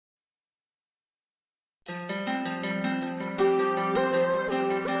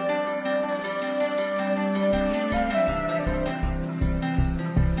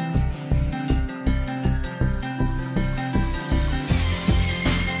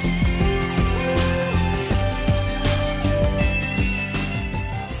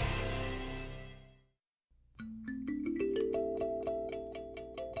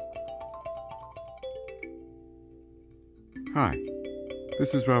Hi,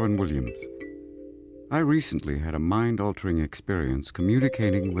 this is Robin Williams. I recently had a mind-altering experience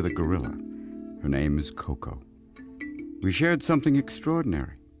communicating with a gorilla. Her name is Koko. We shared something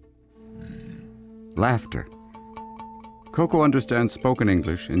extraordinary. Laughter. Koko understands spoken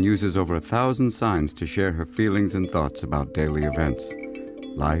English and uses over 1,000 signs to share her feelings and thoughts about daily events.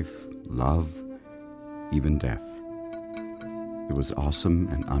 Life, love, even death. It was awesome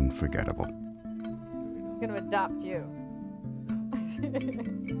and unforgettable. I'm going to adopt you.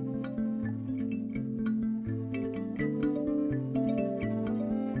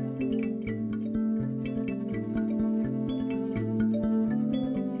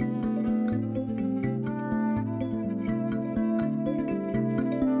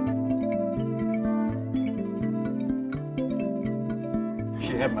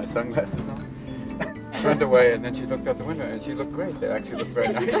 She had my sunglasses on, turned away, and then she looked out the window, and she looked great. They actually looked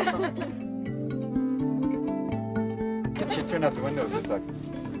very nice. And she turned out the window just like...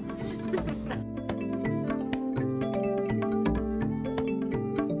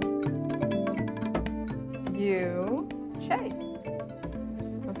 You, Chase.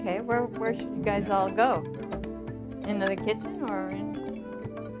 Okay, where should you guys all go? Into the kitchen or in...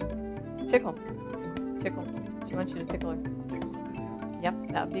 Tickle. Tickle. She wants you to tickle her. Yep,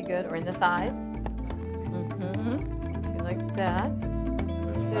 that would be good. Or in the thighs. Mm-hmm. She likes that.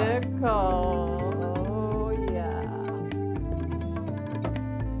 Tickle. Oh, yeah.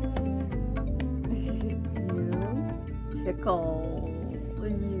 You tickle.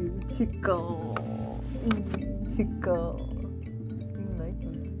 You tickle. You tickle. You like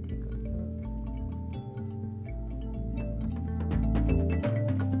them to tickle.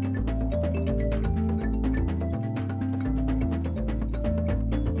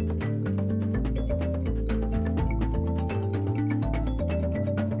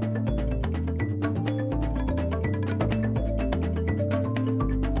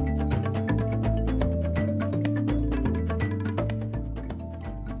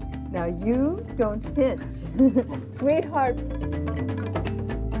 Now you don't pinch. Sweetheart.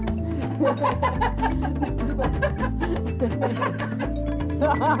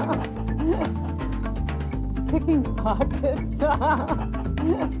 Stop. Picking pockets. Stop.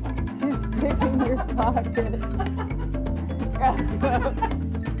 She's picking your pocket.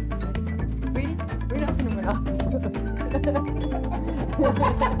 Sweetie, we're not going to run off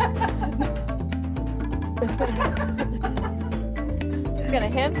She's got a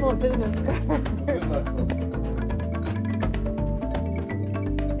handful of business cards.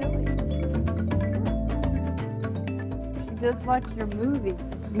 She just watched your movie.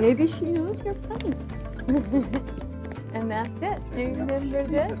 Maybe she knows you're funny. And that's it. Do you remember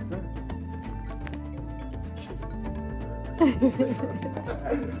this?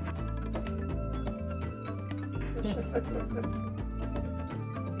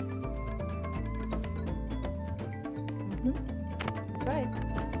 That's right.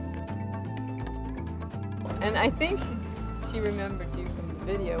 And I think she remembered you from the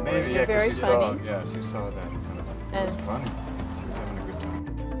video where Maybe, you're very she funny. saw, yeah, she saw that. It was funny. She was having a good time.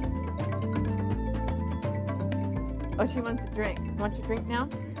 Oh, she wants a drink. Want your drink now?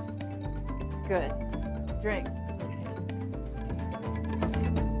 Good. Drink.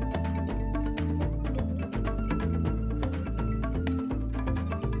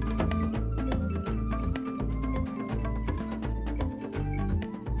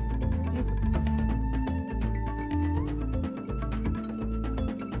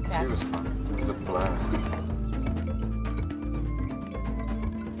 She was fun. It was a blast.